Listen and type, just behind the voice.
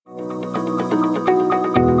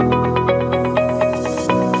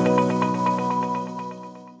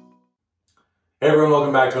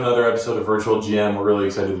back to another episode of Virtual GM. We're really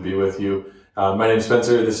excited to be with you. My name is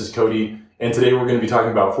Spencer. This is Cody. And today we're going to be talking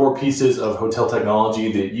about 4 pieces of hotel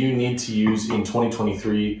technology that you need to use in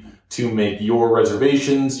 2023 to make your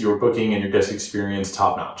reservations, your booking, and your guest experience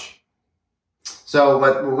top-notch. So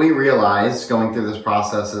what we realized going through this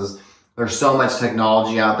process is there's so much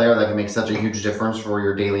technology out there that can make such a huge difference for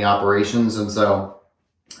your daily operations. And so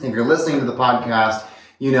if you're listening to the podcast,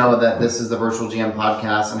 you know that this is the Virtual GM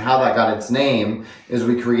podcast, and how that got its name is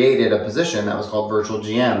we created a position that was called Virtual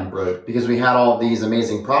GM. Right. Because we had all these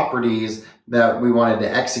amazing properties that we wanted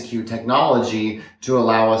to execute technology to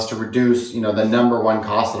allow us to reduce, the number one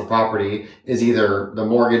cost of the property is either the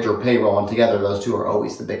mortgage or payroll, and together those two are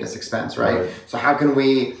always the biggest expense, right? So how can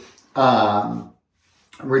we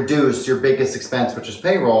reduce your biggest expense, which is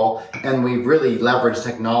payroll? And we've really leveraged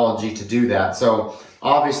technology to do that. So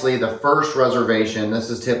obviously, the first reservation, this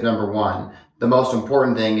is tip number 1. The most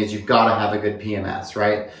important thing is you've got to have a good PMS,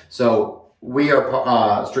 right? So we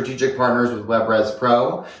are strategic partners with WebRes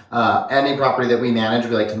Pro. Any property that we manage,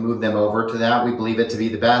 we like to move them over to that. We believe it to be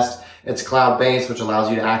the best. It's cloud-based, which allows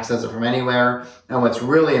you to access it from anywhere. And what's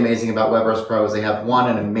really amazing about WebRes Pro is they have,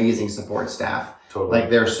 an amazing support staff. Totally. Like,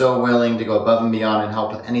 they're so willing to go above and beyond and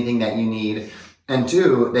help with anything that you need. And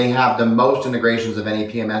 2, they have the most integrations of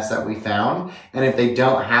any PMS that we found. And if they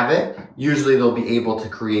don't have it, usually they'll be able to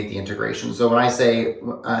create the integration. So when I say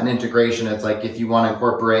an integration, it's like if you want to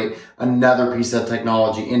incorporate another piece of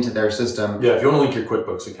technology into their system. Yeah, if you want to link your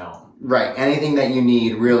QuickBooks account. Right. Anything that you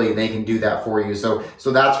need, really, they can do that for you. So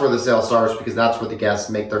that's where the sale starts, because that's where the guests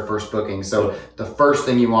make their first booking. So the first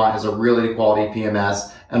thing you want is a really quality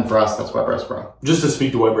PMS. And for us, that's WebRes Pro. Just to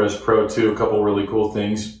speak to WebRes Pro too, a couple really cool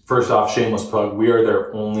things. First off, shameless plug, we are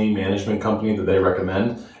their only management company that they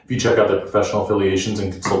recommend. If you check out their professional affiliations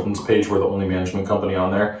and consultants page, we're the only management company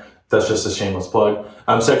on there. That's just a shameless plug.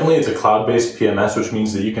 Secondly, it's a cloud-based PMS, which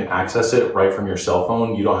means that you can access it right from your cell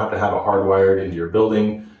phone. You don't have to have it hardwired into your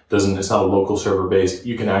building. It's not a local server based.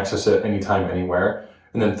 You can access it anytime, anywhere.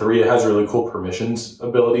 And then 3, it has really cool permissions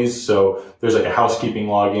abilities. So there's like a housekeeping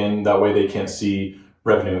login. That way they can't see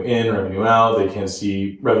revenue in, revenue out. They can't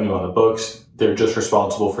see revenue on the books. They're just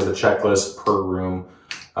responsible for the checklist per room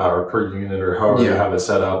or per unit, or however you have it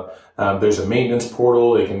set up. There's a maintenance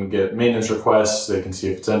portal. They can get maintenance requests. They can see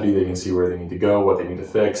if it's empty. They can see where they need to go, what they need to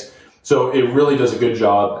fix. So it really does a good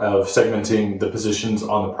job of segmenting the positions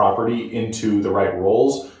on the property into the right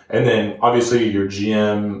roles. And then obviously your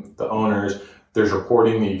GM, the owners, there's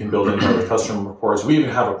reporting that you can build in there with customer reports. We even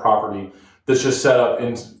have a property that's just set up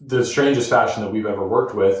in the strangest fashion that we've ever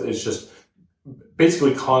worked with. It's just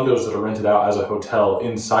basically condos that are rented out as a hotel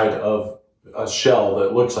inside of a shell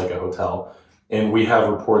that looks like a hotel. And we have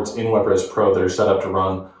reports in WebRes Pro that are set up to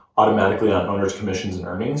run automatically on owners' commissions and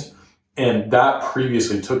earnings. And that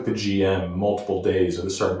previously took the GM multiple days at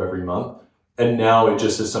the start of every month. And now it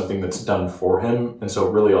just is something that's done for him. And so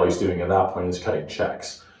really all he's doing at that point is cutting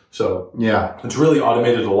checks. So it's really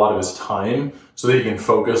automated a lot of his time so that he can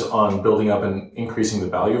focus on building up and increasing the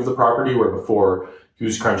value of the property, where before he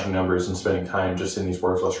was crunching numbers and spending time just in these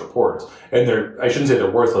worthless reports. And I shouldn't say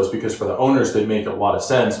they're worthless, because for the owners, they make a lot of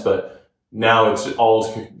sense, but now it's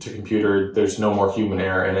all to computer. There's no more human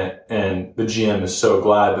error in it. And the GM is so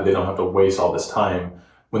glad that they don't have to waste all this time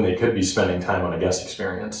when they could be spending time on a guest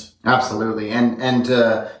experience. Absolutely. And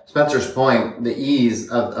to Spencer's point, the ease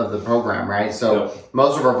of the program, right? So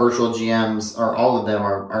most of our virtual GMs, or all of them,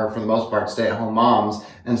 are for the most part stay-at-home moms.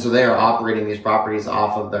 And so they are operating these properties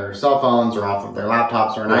off of their cell phones or off of their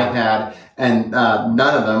laptops or an iPad. And none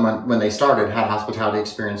of them, when they started, had hospitality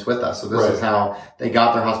experience with us. So this is how they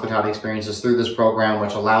got their hospitality experiences, through this program,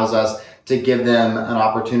 which allows us to give them an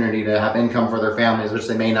opportunity to have income for their families, which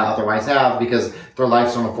they may not otherwise have, because their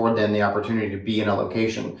lives don't afford them the opportunity to be in a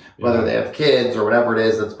location. Whether they have kids or whatever it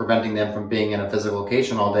is that's preventing them from being in a physical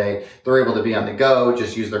location all day, they're able to be on the go,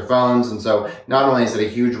 just use their phones. And so not only is it a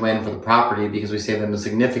huge win for the property, because we save them a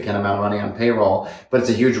significant amount of money on payroll, but it's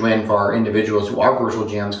a huge win for our individuals who are virtual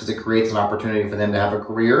GMs, because it creates an opportunity for them to have a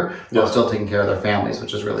career while still taking care of their families,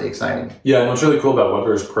 which is really exciting. Yeah, and what's really cool about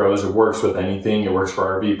WebRes Pro is it works with anything. It works for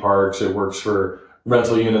RV parks. It works for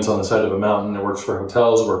rental units on the side of a mountain. It works for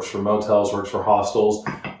hotels, works for motels, works for hostels.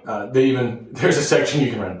 There's a section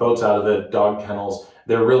you can rent boats out of it, dog kennels.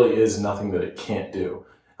 There really is nothing that it can't do.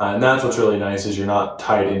 And that's what's really nice, is you're not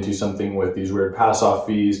tied into something with these weird pass-off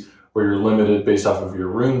fees where you're limited based off of your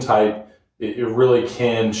room type. It really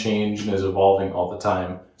can change and is evolving all the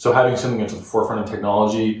time. So having something at the forefront of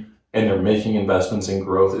technology, and they're making investments in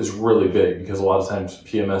growth, is really big, because a lot of times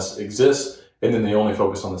PMS exists and then they only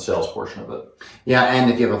focus on the sales portion of it. Yeah,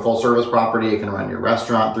 and if you have a full service property, you can run your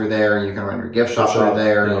restaurant through there. You can run your gift shop through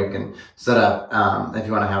there. Yeah. You can set up, if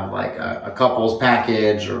you want to have like a couples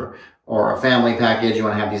package or a family package, you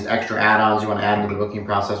want to have these extra add-ons you want to add into the booking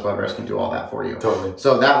process, WebRes can do all that for you. Totally.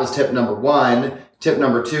 So that was tip number 1. Tip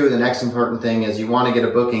number 2, the next important thing is you want to get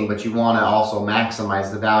a booking, but you want to also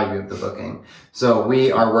maximize the value of the booking. So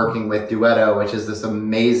we are working with Duetto, which is this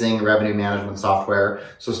amazing revenue management software.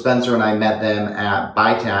 So Spencer and I met them at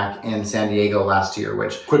BuyTac in San Diego last year,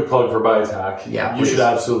 which... Quick plug for BuyTac. Yeah, you should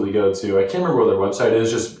absolutely go to. I can't remember what their website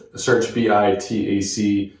is. Just search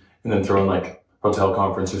BITAC and then throw in like hotel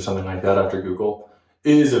conference or something like that after Google.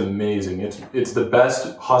 It is amazing. It's the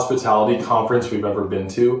best hospitality conference we've ever been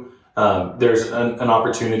to. There's an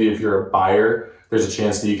opportunity if you're a buyer, there's a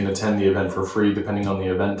chance that you can attend the event for free depending on the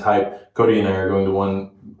event type. Cody and I are going to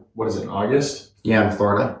one, what is it, in August? Yeah, in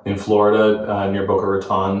Florida. In Florida, near Boca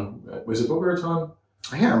Raton. Was it Boca Raton?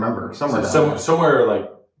 I can't remember. Somewhere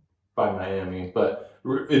like by Miami. But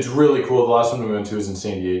it's really cool. The last one we went to was in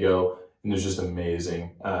San Diego. And it's just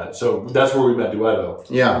amazing. So that's where we met Duetto.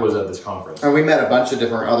 Yeah. Was at this conference. And we met a bunch of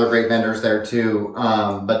different other great vendors there too.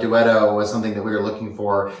 But Duetto was something that we were looking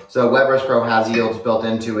for. So WebRes Pro has yields built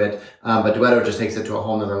into it. But Duetto just takes it to a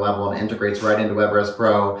whole nother level and integrates right into WebRes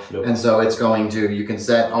Pro. Yep. And so it's you can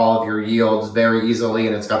set all of your yields very easily,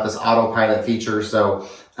 and it's got this autopilot feature. So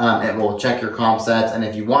it will check your comp sets, and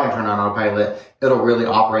if you want to turn on autopilot, it'll really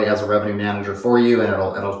operate as a revenue manager for you, and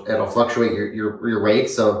it'll fluctuate your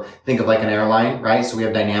rates. So think of like an airline, right? So we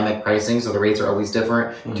have dynamic pricing, so the rates are always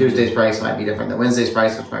different. Mm-hmm. Tuesday's price might be different than Wednesday's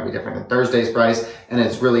price, which might be different than Thursday's price, and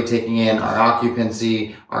it's really taking in our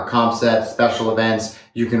occupancy, our comp sets, special events.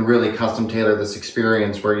 You can really custom tailor this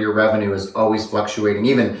experience where your revenue is always fluctuating,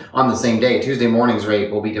 even on the same day. Tuesday morning's rate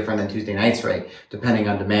will be different than Tuesday night's rate, depending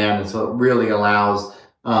on demand, and so it really allows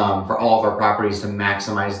for all of our properties to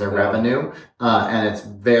maximize their revenue. And it's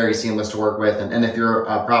very seamless to work with. And if you're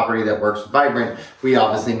a property that works with Vibrant, we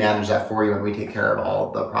obviously manage that for you and we take care of all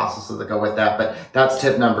of the processes that go with that. But that's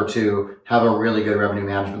tip number 2, have a really good revenue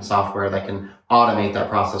management software that can automate that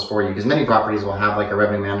process for you, because many properties will have like a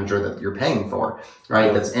revenue manager that you're paying for,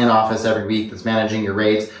 right? That's in office every week, that's managing your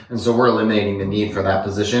rates. And so we're eliminating the need for that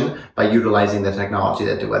position by utilizing the technology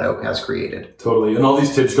that Duetto has created. Totally. And all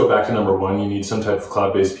these tips go back to number 1. You need some type of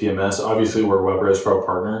cloud-based PMS. Obviously, we're a WebRes Pro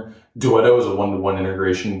partner. Duetto is a one-to-one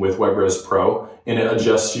integration with WebRes Pro, and it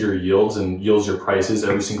adjusts your yields and yields your prices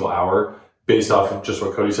every single hour based off of just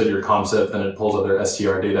what Cody said, your comp set, then it pulls other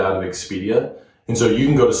STR data out of Expedia. And so you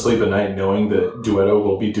can go to sleep at night knowing that Duetto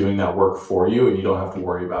will be doing that work for you, and you don't have to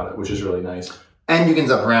worry about it, which is really nice. And you can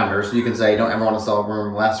set parameters. You can say, I don't ever want to sell a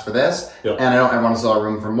room less for this, yep. And I don't ever want to sell a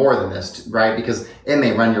room for more than this, right? Because it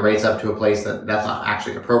may run your rates up to a place that's not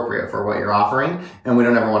actually appropriate for what you're offering. And we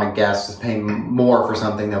don't ever want to guess paying more for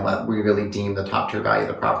something than what we really deem the top tier value of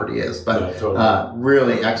the property is. But yeah, totally.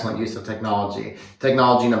 Really excellent use of technology.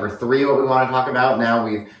 Technology number 3, what we want to talk about now,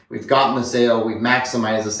 we've gotten the sale, we've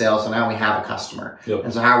maximized the sale, so now we have a customer. Yep.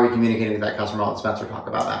 And so how are we communicating to that customer? I'll let Spencer talk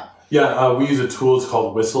about that. Yeah, we use a tool, it's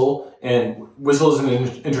called Whistle, and Whistle is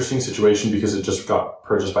an interesting situation because it just got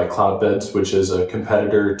purchased by Cloudbeds, which is a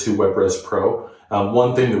competitor to WebRes Pro.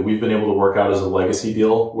 One thing that we've been able to work out is a legacy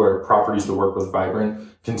deal where properties that work with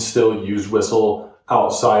Vibrant can still use Whistle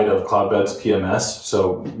outside of Cloudbeds PMS,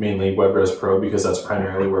 so mainly WebRes Pro because that's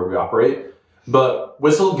primarily where we operate. But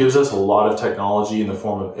Whistle gives us a lot of technology in the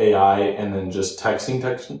form of AI and then just texting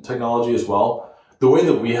technology as well. The way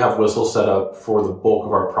that we have Whistle set up for the bulk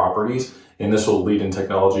of our properties, and this will lead in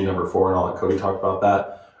technology number 4, and I'll let Cody talk about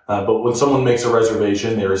that. But when someone makes a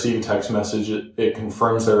reservation, they receive a text message. It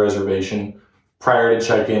confirms their reservation. Prior to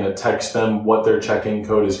check-in, it texts them what their check-in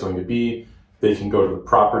code is going to be. They can go to the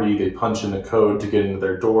property. They punch in the code to get into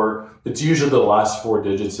their door. It's usually the last 4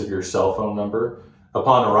 digits of your cell phone number.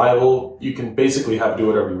 Upon arrival, you can basically do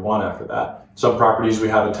whatever you want after that. Some properties, we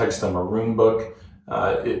have it text them a room book.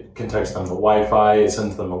 It can text them the Wi-Fi. It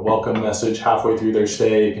sends them a welcome message halfway through their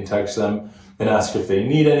stay. You can text them and ask if they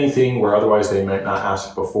need anything where otherwise they might not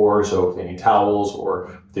ask before. So if they need towels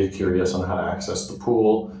or they're curious on how to access the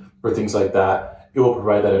pool or things like that, it will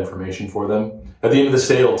provide that information for them. At the end of the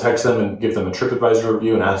stay, it'll text them and give them a TripAdvisor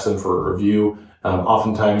review and ask them for a review.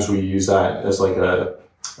 Oftentimes we use that as like a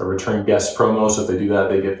return guest promo. So if they do that,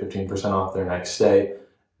 they get 15% off their next stay.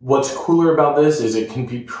 What's cooler about this is it can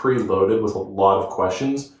be preloaded with a lot of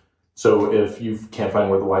questions. So if you can't find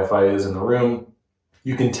where the Wi-Fi is in the room,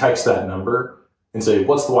 you can text that number and say,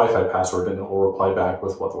 what's the Wi-Fi password? And it will reply back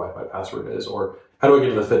with what the Wi-Fi password is. Or how do I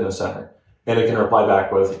get to the fitness center? And it can reply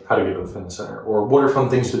back with how to get to the fitness center. Or what are fun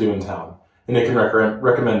things to do in town? And it can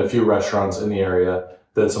recommend a few restaurants in the area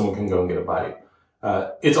that someone can go and get a bite.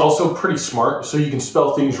 It's also pretty smart, so you can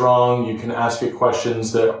spell things wrong. You can ask it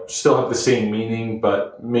questions that still have the same meaning,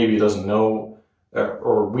 but maybe it doesn't know,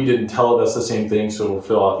 or we didn't tell it that's the same thing, so it'll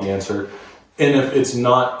fill out the answer. And if it's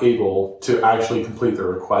not able to actually complete the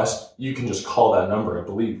request, you can just call that number, I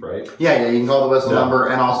believe, right? Yeah, you can call the whistle number,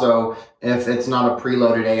 and also if it's not a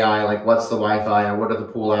preloaded AI, like what's the Wi-Fi or what are the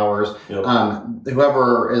pool hours,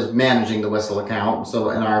 whoever is managing the whistle account,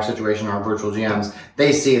 so in our situation, our virtual GMs,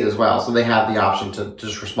 they see it as well. So they have the option to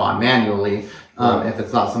just respond manually if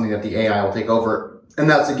it's not something that the AI will take over. And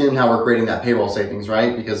that's, again, how we're creating that payroll savings,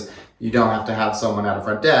 right? Because you don't have to have someone at a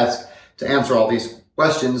front desk to answer all these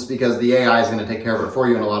questions, because the AI is going to take care of it for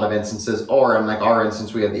you in a lot of instances. Or in like our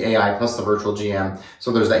instance, we have the AI plus the virtual GM.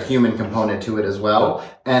 So there's that human component to it as well.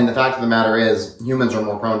 And the fact of the matter is humans are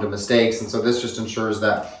more prone to mistakes. And so this just ensures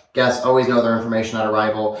that guests always know their information at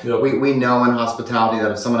arrival. We know in hospitality that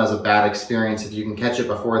if someone has a bad experience, if you can catch it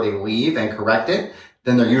before they leave and correct it,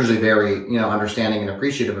 then they're usually very, understanding and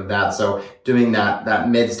appreciative of that. So doing that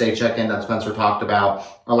mid-stay check-in that Spencer talked about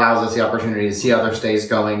allows us the opportunity to see how their stay is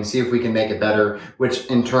going, see if we can make it better, which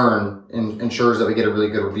in turn ensures that we get a really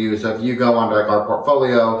good review. So if you go onto like our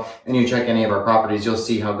portfolio and you check any of our properties, you'll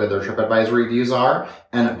see how good their TripAdvisor reviews are.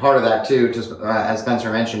 And part of that too, just as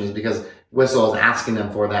Spencer mentioned, is because Whistle is asking them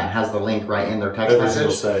for that and has the link right in their text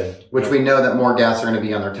message, which we know that more guests are going to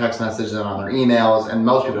be on their text message than on their emails. And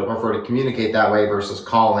most people prefer to communicate that way versus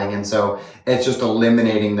calling. And so it's just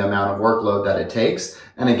eliminating the amount of workload that it takes.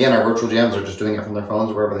 And again, our virtual GMs are just doing it from their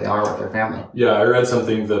phones wherever they are with their family. Yeah, I read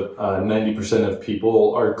something that 90% of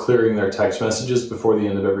people are clearing their text messages before the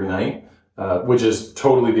end of every night, which is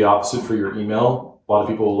totally the opposite for your email. A lot of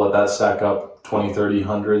people will let that stack up 20, 30,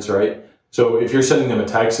 hundreds, right? So if you're sending them a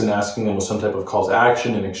text and asking them with some type of call to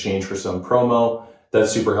action in exchange for some promo, that's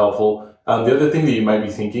super helpful. The other thing that you might be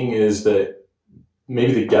thinking is that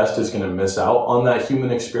maybe the guest is going to miss out on that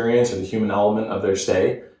human experience or the human element of their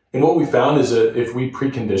stay. And what we found is that if we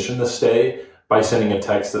precondition the stay by sending a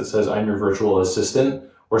text that says, "I'm your virtual assistant,"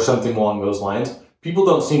 or something along those lines, people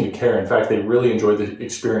don't seem to care. In fact, they really enjoy the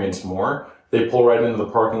experience more. They pull right into the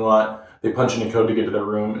parking lot. They punch in a code to get to their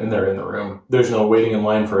room, and they're in the room. There's no waiting in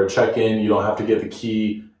line for a check-in. You don't have to get the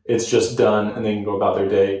key. It's just done, and they can go about their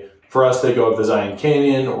day. For us, they go up the Zion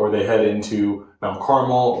Canyon, or they head into Mount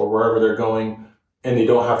Carmel, or wherever they're going, and they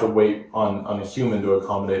don't have to wait on a human to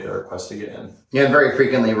accommodate their request to get in. Yeah, and very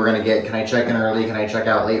frequently we're going to get, can I check in early? Can I check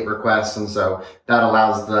out late requests? And so that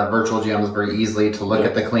allows the virtual GMs very easily to look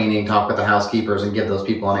at the cleaning, talk with the housekeepers, and give those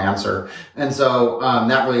people an answer. And so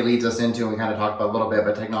that really leads us into, and we kind of talked about a little bit,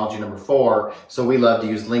 but technology number 4. So we love to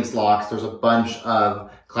use Lynx locks. There's a bunch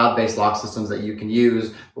of cloud-based lock systems that you can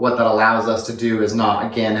use. But what that allows us to do is not,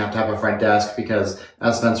 again, have to have a front desk, because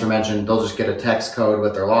as Spencer mentioned, they'll just get a text code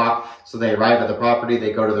with their lock. So they arrive at the property,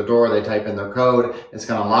 they go to the door, they type in their code. It's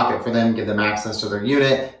going to unlock it for them, give them access to their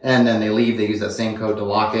unit, and then they leave. They use that same code to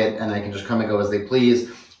lock it, and they can just come and go as they please.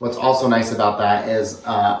 What's also nice about that is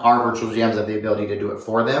our virtual GMs have the ability to do it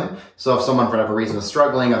for them. So if someone for whatever reason is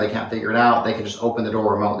struggling or they can't figure it out, they can just open the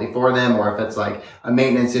door remotely for them. Or if it's like a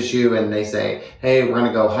maintenance issue and they say, "Hey, we're going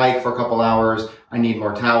to go hike for a couple hours. I need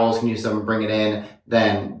more towels. Can you someone bring it in?"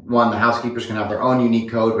 Then the housekeepers can have their own unique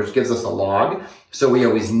code, which gives us a log. So we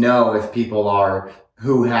always know if people are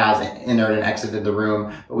who has entered and exited the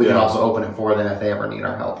room, but we can also open it for them if they ever need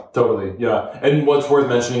our help. Totally, yeah. And what's worth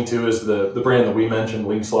mentioning too is the brand that we mentioned,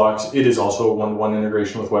 Lynx Locks, it is also a one-to-one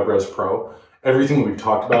integration with WebRes Pro. Everything we've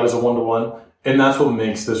talked about is a one-to-one, and that's what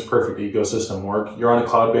makes this perfect ecosystem work. You're on a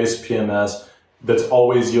cloud-based PMS that's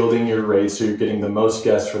always yielding your rates, so you're getting the most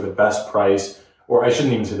guests for the best price, or I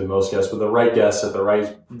shouldn't even say the most guests, but the right guests at the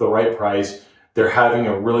right price. They're having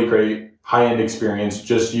a really great high-end experience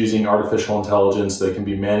just using artificial intelligence that can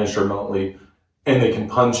be managed remotely, and they can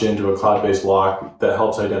punch into a cloud-based lock that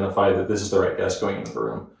helps identify that this is the right guest going into the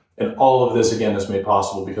room. And all of this, again, is made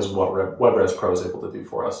possible because of what WebRes Pro is able to do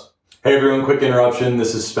for us. Hey everyone, quick interruption.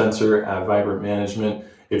 This is Spencer at Vibrant Management.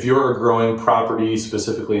 If you're a growing property,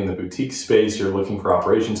 specifically in the boutique space, you're looking for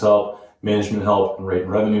operations help, management help, and rate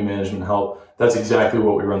and revenue management help, that's exactly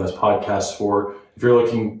what we run this podcast for. If you're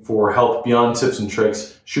looking for help beyond tips and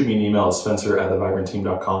tricks, shoot me an email at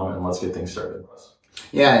spencer@thevibrantteam.com and let's get things started.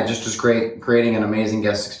 Yeah, just creating an amazing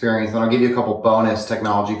guest experience. And I'll give you a couple bonus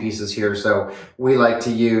technology pieces here. So we like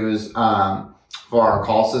to use, for our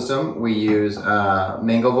call system, we use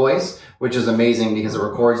Mango Voice, which is amazing because it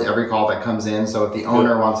records every call that comes in. So if the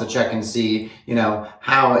owner wants to check and see,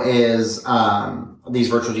 how is these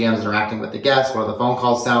virtual GMs interacting with the guests, what do the phone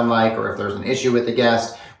calls sound like, or if there's an issue with the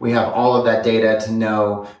guest, we have all of that data to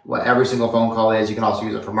know what every single phone call is. You can also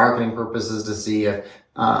use it for marketing purposes to see if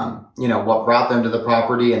what brought them to the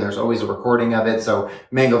property, and there's always a recording of it. So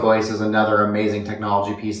Mango Voice is another amazing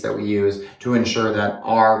technology piece that we use to ensure that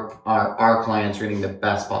our clients are getting the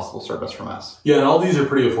best possible service from us. Yeah, and all these are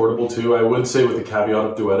pretty affordable too. I would say with the caveat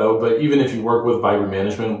of Duetto, but even if you work with Vibrant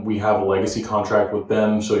Management, we have a legacy contract with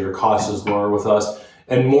them, so your cost is lower with us.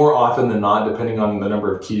 And more often than not, depending on the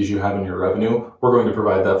number of keys you have in your revenue, we're going to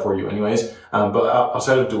provide that for you anyways. But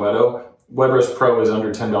outside of Duetto, WebRest Pro is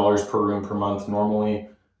under $10 per room per month normally.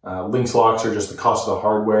 Links locks are just the cost of the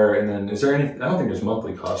hardware. And then is there any, I don't think there's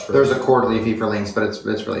monthly cost for There's a quarterly fee for links, but it's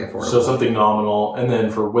really affordable. So something nominal. And then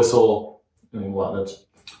for Whistle,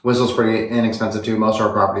 Whistle's pretty inexpensive too. Most of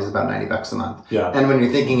our properties is about $90 a month. Yeah. And when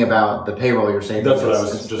you're thinking about the payroll you're saving, that's what I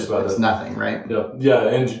was just about. It's nothing, right? Yeah.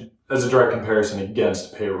 And as a direct comparison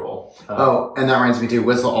against payroll. And that reminds me too,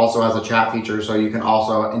 Whistle also has a chat feature, so you can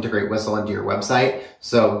also integrate Whistle into your website.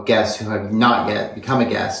 So guests who have not yet become a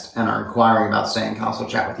guest and are inquiring about staying can also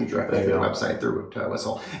chat with you directly through the website through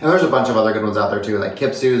Whistle. And there's a bunch of other good ones out there too, like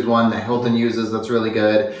Kipsu's one that Hilton uses that's really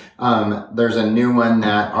good. There's a new one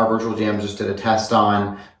that our virtual GM just did a test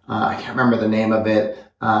on. I can't remember the name of it,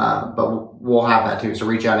 but we'll have that too. So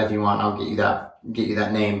reach out if you want. I'll get you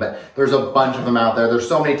that name. But there's a bunch of them out there. There's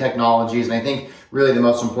so many technologies, and I think really the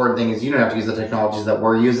most important thing is you don't have to use the technologies that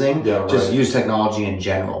we're using. Yeah, just use technology in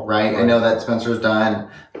general, right? I know that Spencer's done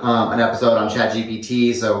an episode on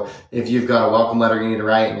ChatGPT. So if you've got a welcome letter you need to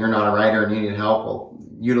write and you're not a writer and you need help, well,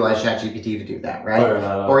 utilize ChatGPT to do that, right?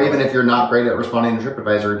 Or even if you're not great at responding to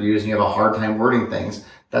TripAdvisor reviews and you have a hard time wording things,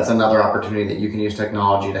 that's another opportunity that you can use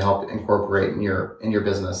technology to help incorporate in your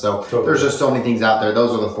business. So there's just so many things out there.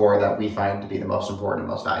 Those are the 4 that we find to be the most important and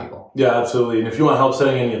most valuable. Yeah, absolutely. And if you want help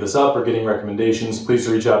setting any of this up or getting recommendations, please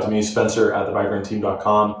reach out to me,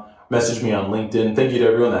 Spencer@thevibrantteam.com. Message me on LinkedIn. Thank you to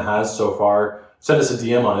everyone that has so far. Send us a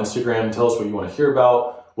DM on Instagram. Tell us what you want to hear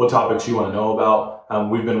about, what topics you want to know about.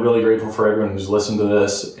 We've been really grateful for everyone who's listened to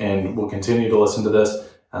this and will continue to listen to this.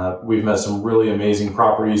 We've met some really amazing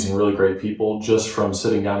properties and really great people just from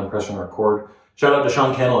sitting down and pressing record. Shout out to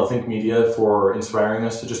Sean Cannell at Think Media for inspiring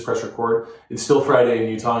us to just press record. It's still Friday in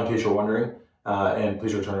Utah, in case you're wondering. And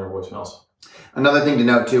please return our voicemails. Another thing to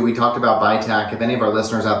note too, we talked about BITAC. If any of our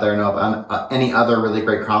listeners out there know of any other really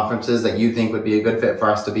great conferences that you think would be a good fit for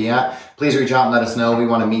us to be at, please reach out and let us know. We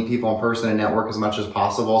want to meet people in person and network as much as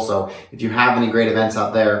possible. So if you have any great events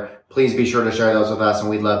out there, please be sure to share those with us, and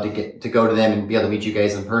we'd love to go to them and be able to meet you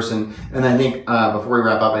guys in person. And I think before we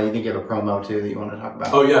wrap up, I think you have a promo too that you want to talk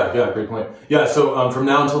about. Oh yeah, great point. Yeah, so from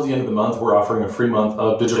now until the end of the month, we're offering a free month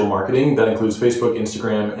of digital marketing that includes Facebook,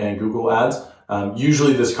 Instagram, and Google ads.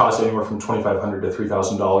 Usually this costs anywhere from $2,500 to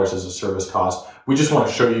 $3,000 as a service cost. We just want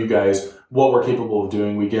to show you guys what we're capable of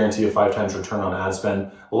doing. We guarantee a 5 times return on ad spend.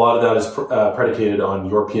 A lot of that is predicated on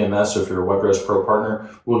your PMS. So if you're a WebRest Pro partner,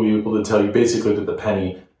 we'll be able to tell you basically to the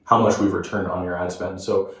penny how much we've returned on your ad spend.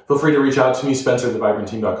 So feel free to reach out to me,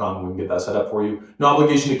 Spencer@thevibrantteam.com, and we can get that set up for you. No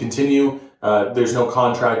obligation to continue. There's no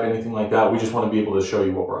contract, anything like that. We just want to be able to show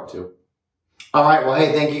you what we're up to. All right. Well,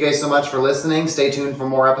 hey, thank you guys so much for listening. Stay tuned for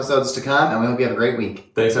more episodes to come, and we hope you have a great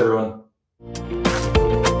week. Thanks, everyone.